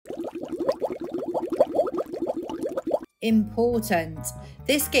Important.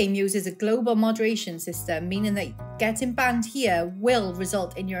 This game uses a global moderation system, meaning that getting banned here will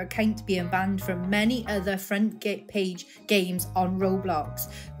result in your account being banned from many other front page games on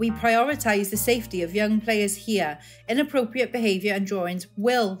Roblox. We prioritize the safety of young players here. Inappropriate behavior and drawings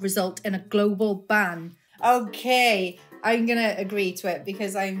will result in a global ban. Okay, I'm gonna agree to it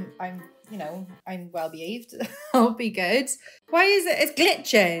because I'm well behaved. I'll be good. Why is it? It's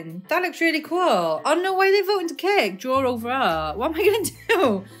glitching. That looks really cool. Oh no, why are they voting to kick? Draw over art. What am I gonna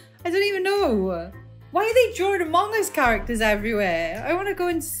do? I don't even know. Why are they drawing Among Us characters everywhere? I want to go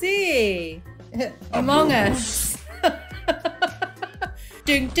and see. Among Us.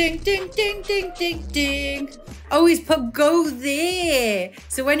 Ding, ding, ding, ding, ding, ding, ding. Oh, he's put go there.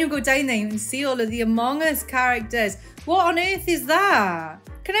 So when you go down there, you can see all of the Among Us characters. What on earth is that?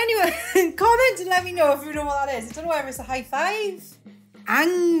 Can anyone comment and let me know if you know what that is? I don't know whether it's a high five.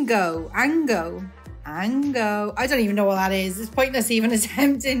 Ango. I don't even know what that is. It's pointless even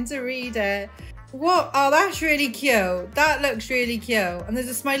attempting to read it. What? Oh, that's really cute. That looks really cute. And there's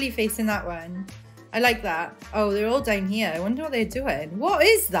a smiley face in that one. I like that. Oh, they're all down here. I wonder what they're doing. What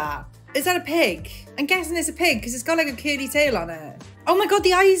is that? Is that a pig? I'm guessing it's a pig because it's got like a curly tail on it. Oh my God,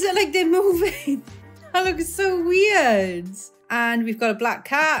 the eyes are like they're moving. That looks so weird. And we've got a black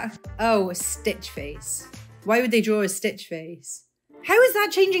cat. Oh, a Stitch face. Why would they draw a Stitch face? How is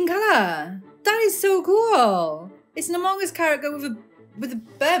that changing colour? That is so cool. It's an Among Us character with a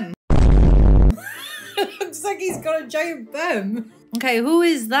bum. Looks like he's got a giant bum. Okay, who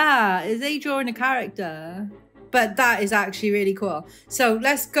is that? Is they drawing a character? But that is actually really cool. So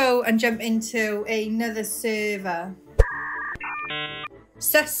let's go and jump into another server.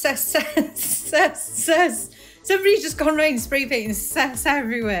 Sus. Somebody's just gone around spray painting sus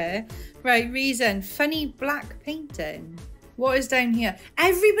everywhere. Right, reason. Funny black painting. What is down here?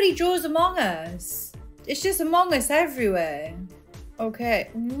 Everybody draws Among Us. It's just Among Us everywhere.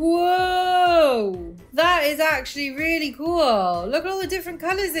 Okay. Whoa. That is actually really cool. Look at all the different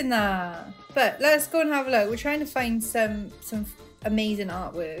colours in that. But let's go and have a look. We're trying to find some amazing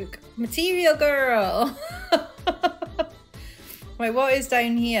artwork. Material girl. Right, what is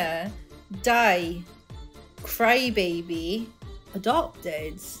down here? Die. Crybaby.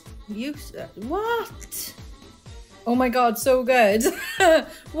 Adopted. What? Oh my God, so good.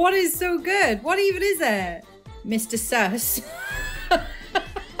 What is so good? What even is it? Mr. Sus.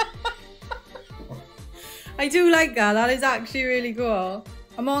 I do like that. That is actually really cool.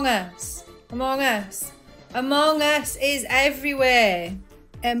 Among Us. Among Us. Among Us is everywhere.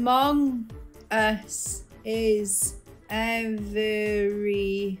 Among Us is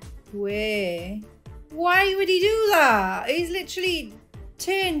everywhere. Why would he do that? He's literally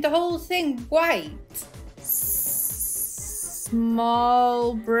turned the whole thing white.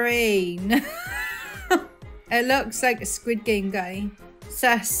 Small brain. It looks like a Squid Game guy.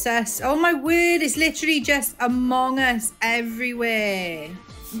 Sus. Oh my word, it's literally just Among Us everywhere.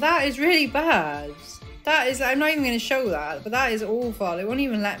 That is really bad. That is, I'm not even going to show that, but that is awful. It won't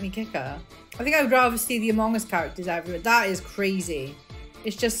even let me kick her. I think I would rather see the Among Us characters everywhere. That is crazy.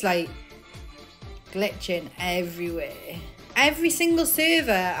 It's just like glitching everywhere. Every single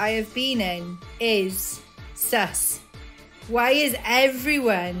server I have been in is sus. Why is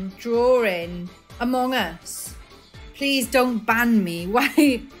everyone drawing Among Us? Please don't ban me.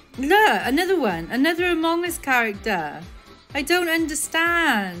 Why? Look, another one. Another Among Us character. I don't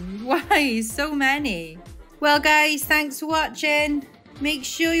understand. Why so many? Well guys, thanks for watching. Make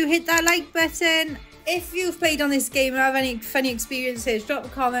sure you hit that like button. If you've played on this game and have any funny experiences, drop a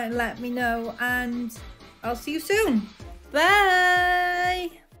comment and let me know. And I'll see you soon. Bye.